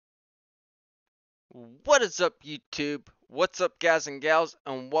What is up, YouTube? What's up, guys and gals,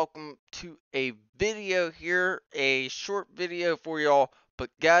 and welcome to a video here, a short video for y'all. But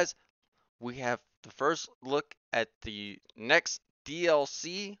guys, we have the first look at the next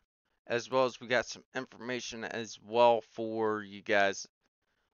DLC, as well as we got some information as well for you guys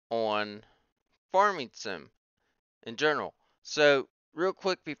on Farming Sim in general. So, real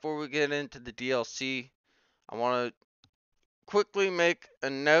quick before we get into the DLC, I want to quickly make a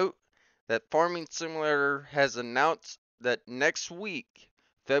note that Farming Simulator has announced that next week,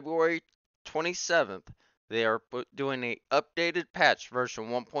 February 27th, they are doing a updated patch, version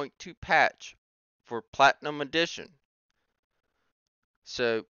 1.2 patch for Platinum Edition.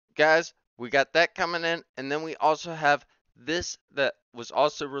 So, guys, we got that coming in, and then we also have this that was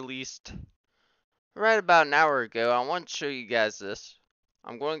also released right about an hour ago. I want to show you guys this.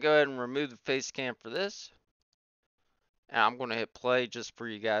 I'm going to go ahead and remove the face cam for this, and I'm going to hit play just for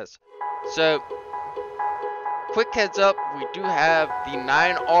you guys. So, quick heads up, we do have the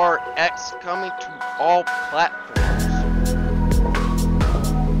 9RX coming to all platforms.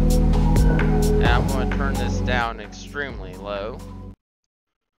 And I'm going to turn this down extremely low,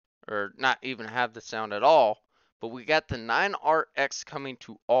 or not even have the sound at all. But we got the 9RX coming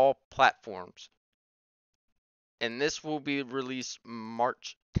to all platforms. And this will be released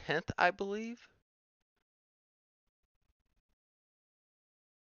March 10th, I believe.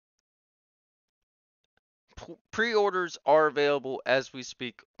 Pre-orders are available as we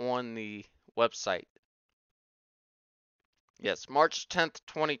speak on the website. Yes, March 10th,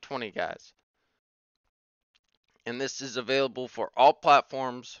 2020, guys. And this is available for all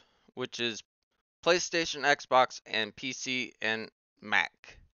platforms, which is PlayStation, Xbox, and PC and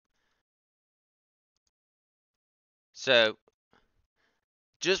Mac. So,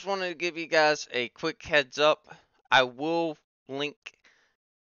 just wanted to give you guys a quick heads up. I will link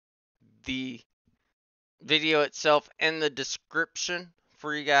the video itself in the description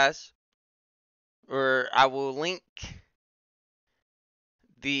for you guys, or I will link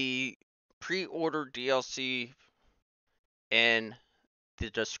the pre-order DLC in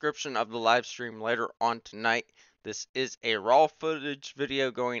the description of the live stream later on tonight. This is a raw footage video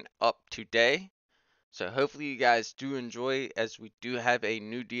going up today, so hopefully you guys do enjoy, as we do have a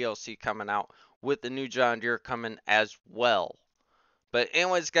new DLC coming out with the new John Deere coming as well. But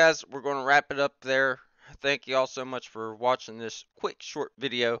anyways, guys, we're going to wrap it up there. Thank you all so much for watching this quick short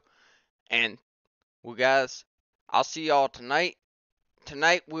video, and well, guys, I'll see y'all tonight.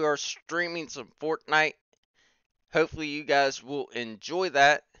 Tonight we are streaming some Fortnite. Hopefully you guys will enjoy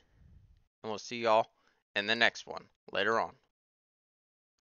that, and we'll see y'all in the next one later on.